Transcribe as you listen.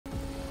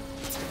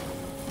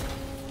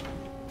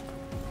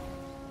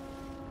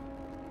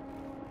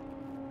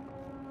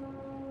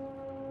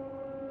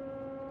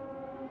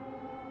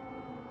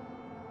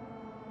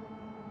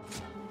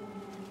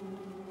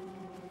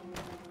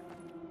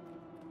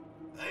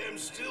I'm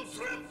still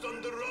trapped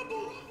on the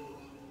rubble.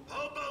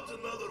 How about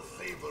another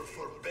favor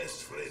for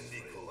best friend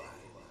Nikolai?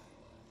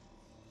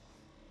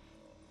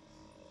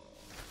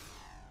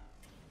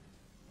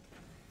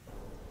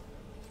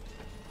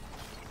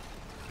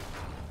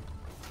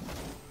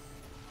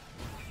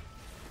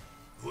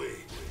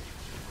 Wait,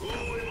 who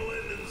in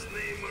Lenin's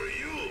name are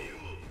you?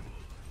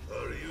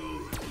 Are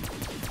you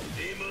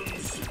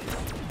demons?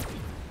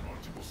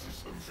 Multiple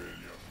system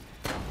failure.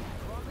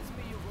 Promise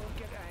me you won't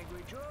get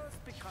angry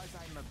just because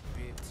I'm a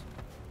bit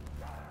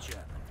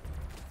German.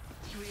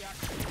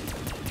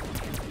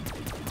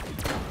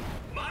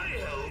 My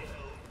help?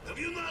 Have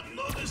you not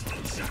noticed the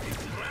giant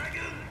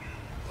dragon?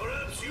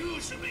 Perhaps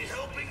you should be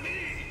helping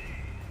me.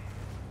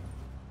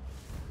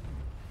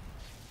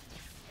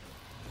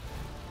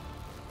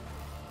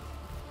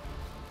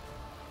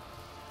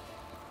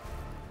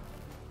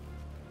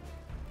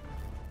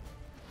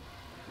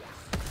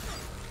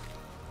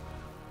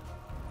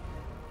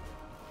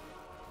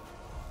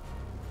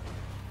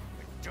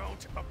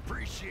 Don't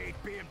appreciate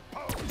being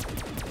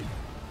poked!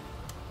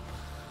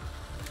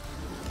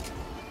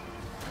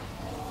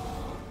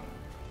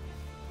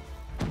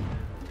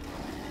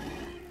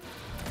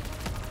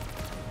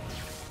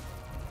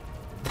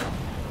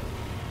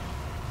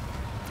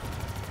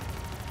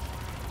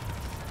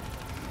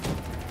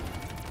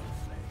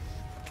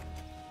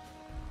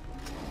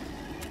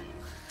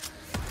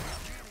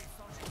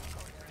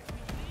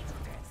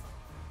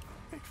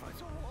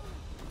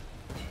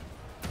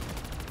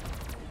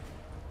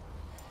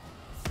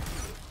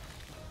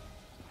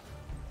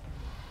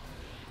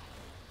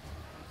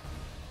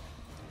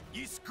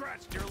 You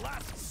scratched your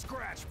last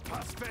scratch,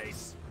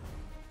 pussface!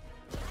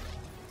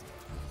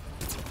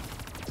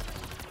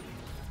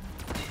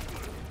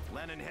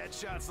 Landing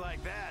headshots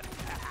like that?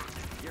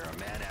 You're a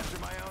man after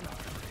my own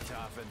heart,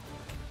 Toffin.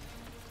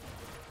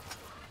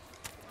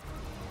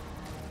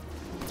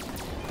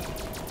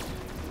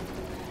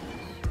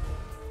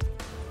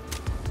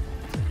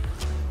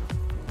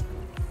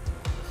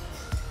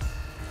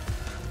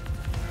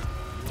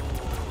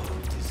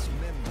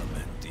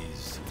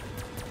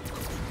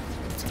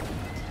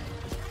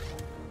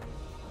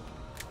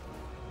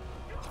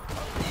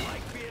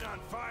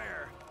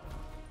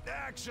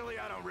 Actually,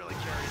 I don't really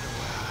care either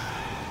way.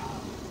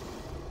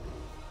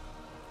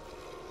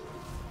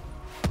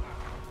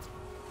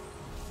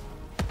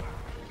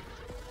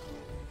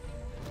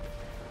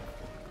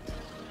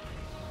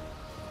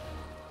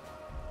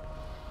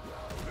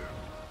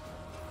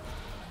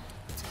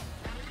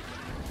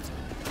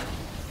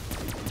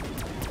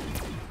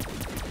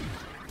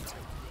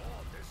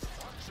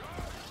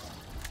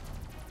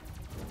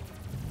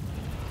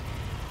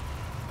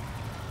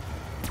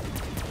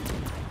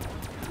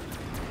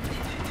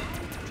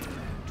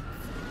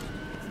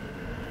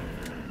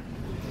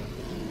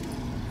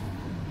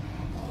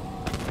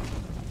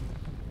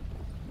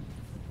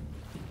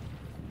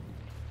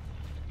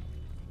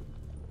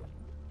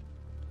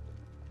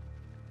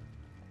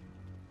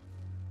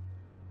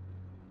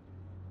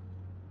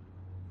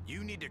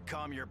 You need to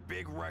calm your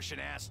big Russian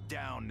ass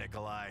down,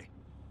 Nikolai.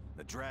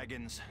 The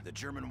dragons, the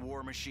German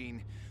war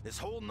machine, this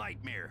whole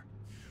nightmare.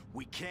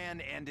 We can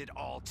end it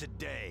all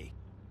today.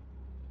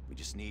 We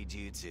just need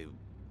you to,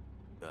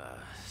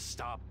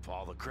 stop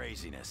all the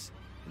craziness.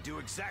 And do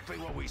exactly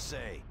what we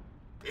say.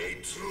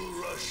 A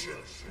true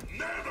Russian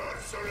never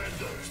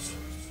surrenders.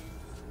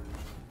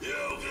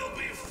 You will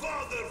be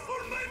fodder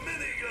for my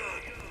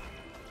minigun.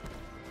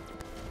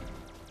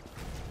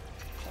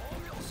 Call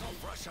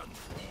yourself Russian.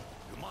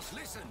 You must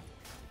listen.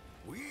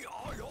 We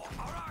are your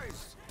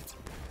allies.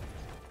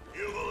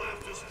 You will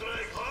have to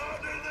strike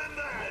harder than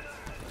that.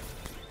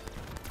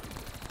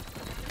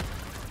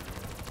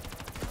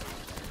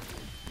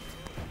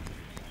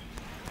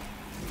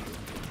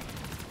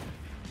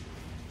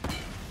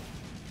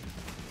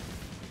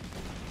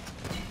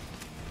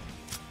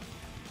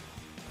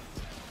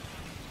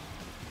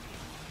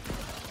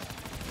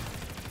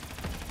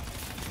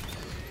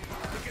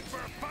 Looking for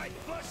a fight,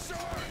 flush sword!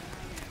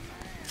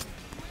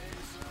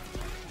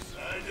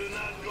 I do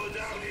not go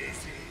down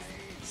easy.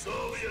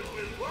 Soviet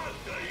with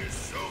vodka, you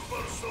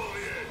super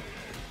Soviet!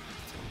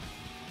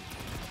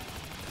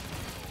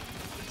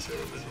 The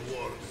German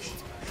war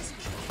machine has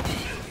killed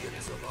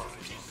millions of our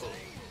people.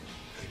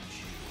 And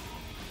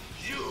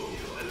you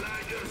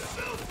align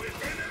yourself with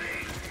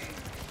enemies?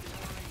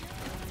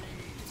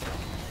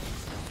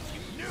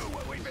 You knew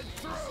what we've been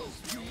through!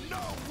 You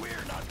know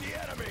we're not the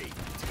enemy!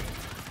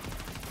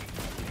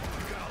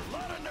 You got a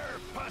lot of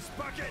nerve, puss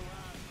bucket!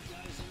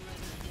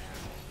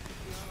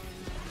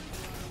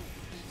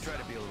 Try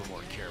to be a little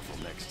more careful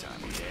next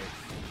time, okay?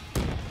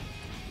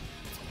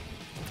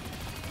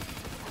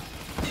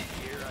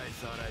 Here I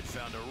thought I'd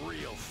found a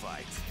real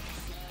fight.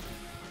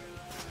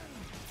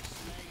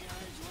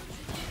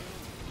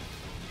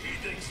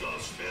 Heat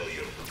exhaust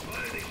failure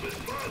combining with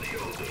body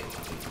odor.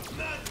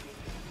 Not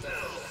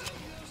else.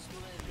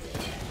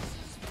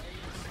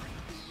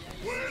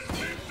 When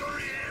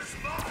victory is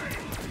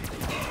mine,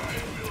 I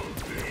will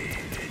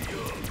bathe in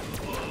your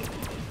blood.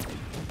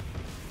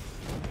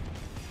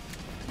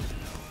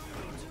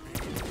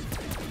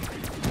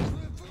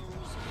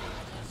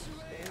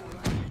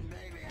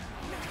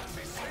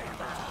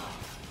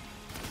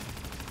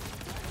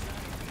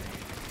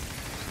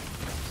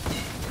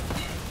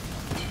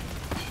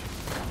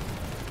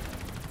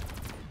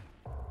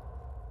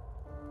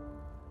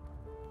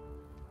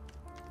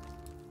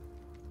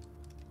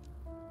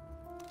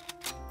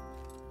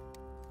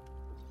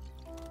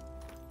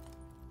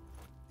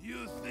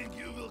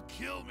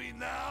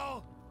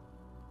 now?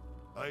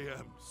 I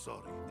am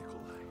sorry,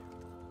 Nikolai.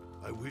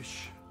 I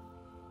wish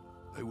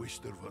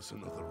there was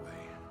another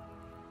way.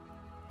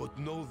 But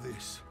know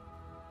this,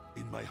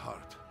 in my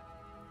heart,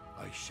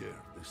 I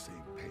share the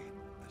same pain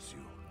as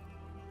you.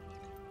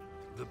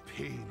 The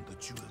pain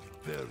that you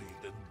have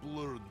buried and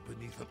blurred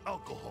beneath an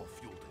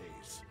alcohol-fueled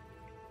haze.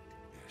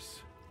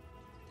 Yes,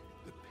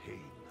 the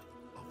pain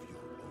of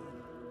your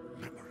own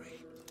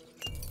memory.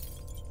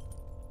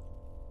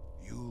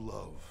 You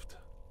loved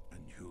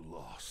and you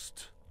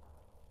lost.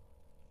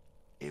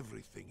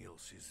 Everything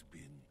else has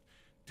been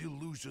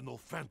delusional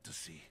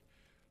fantasy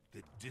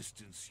that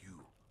distance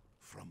you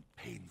from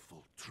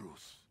painful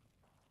truth.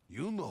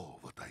 You know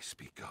what I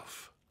speak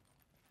of.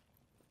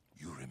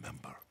 You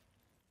remember.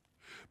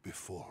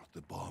 Before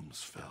the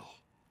bombs fell.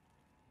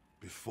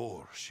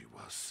 Before she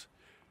was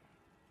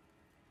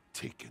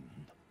taken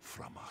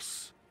from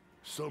us.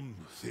 Some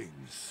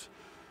things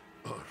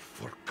are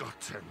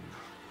forgotten.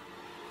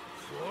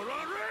 For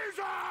a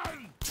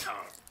reason!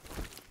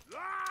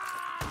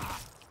 Ah!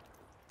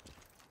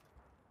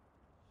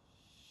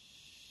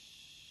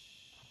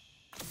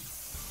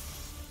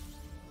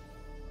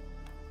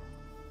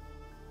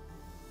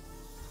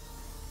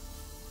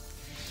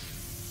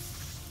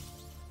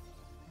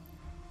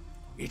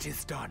 It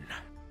is done.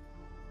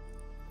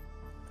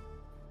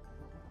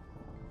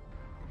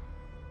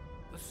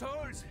 The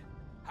souls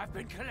have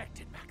been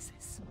collected,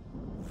 Maxis.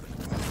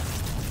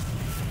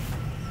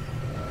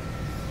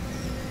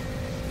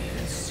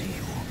 We'll see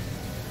you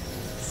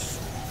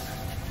soon.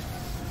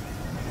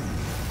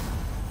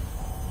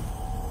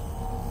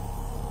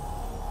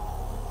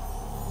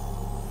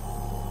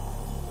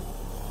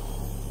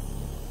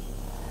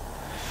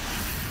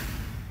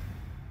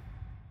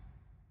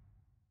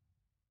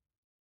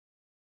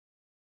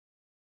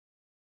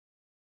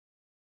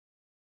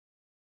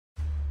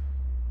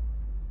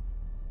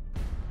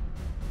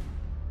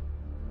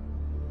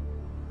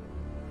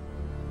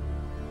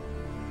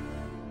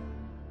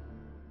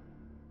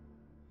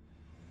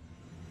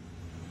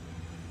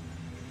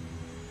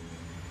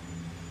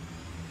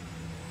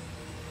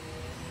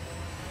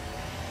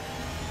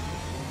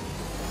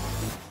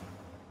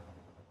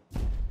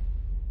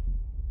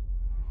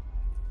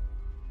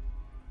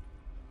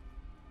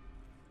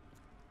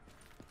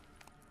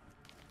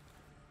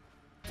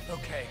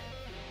 Okay,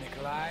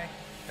 Nikolai,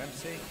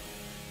 Dempsey,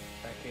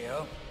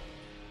 Beckio.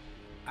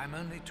 I'm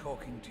only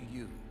talking to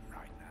you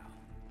right now.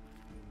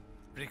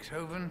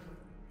 Richthofen,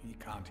 he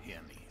can't hear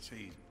me, so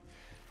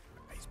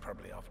he's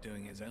probably off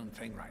doing his own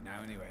thing right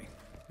now anyway.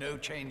 No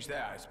change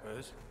there, I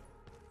suppose.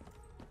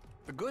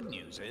 The good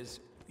news is,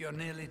 you're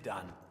nearly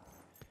done.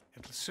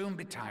 It'll soon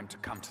be time to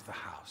come to the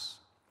house.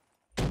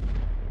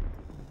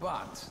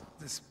 But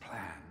this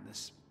plan,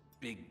 this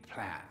big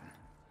plan,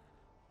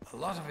 a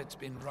lot of it's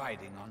been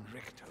riding on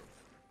Richthofen.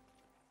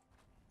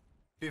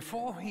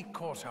 Before he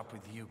caught up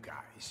with you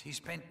guys, he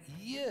spent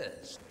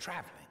years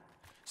traveling,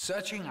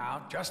 searching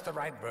out just the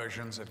right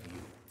versions of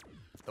you.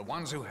 The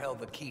ones who held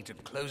the key to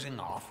closing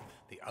off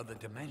the other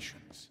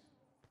dimensions.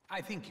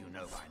 I think you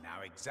know by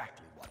now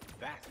exactly what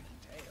that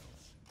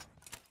entails.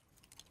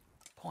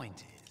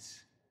 Point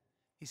is,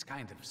 he's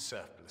kind of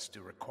surplus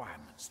to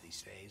requirements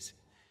these days.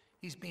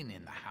 He's been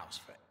in the house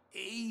for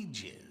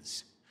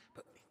ages,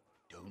 but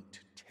don't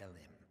tell him.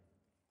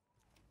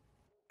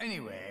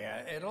 Anyway,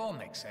 it all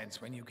makes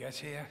sense when you get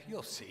here.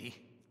 You'll see.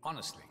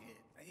 Honestly,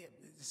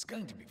 it's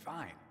going to be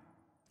fine.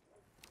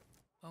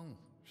 Oh,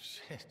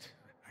 shit.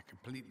 I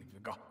completely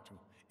forgot to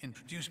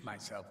introduce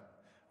myself.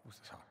 Oh,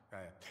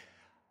 sorry.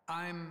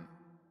 I'm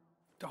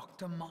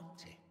Dr.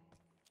 Monty.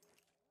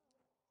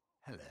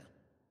 Hello.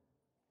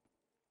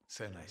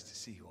 So nice to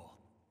see you all.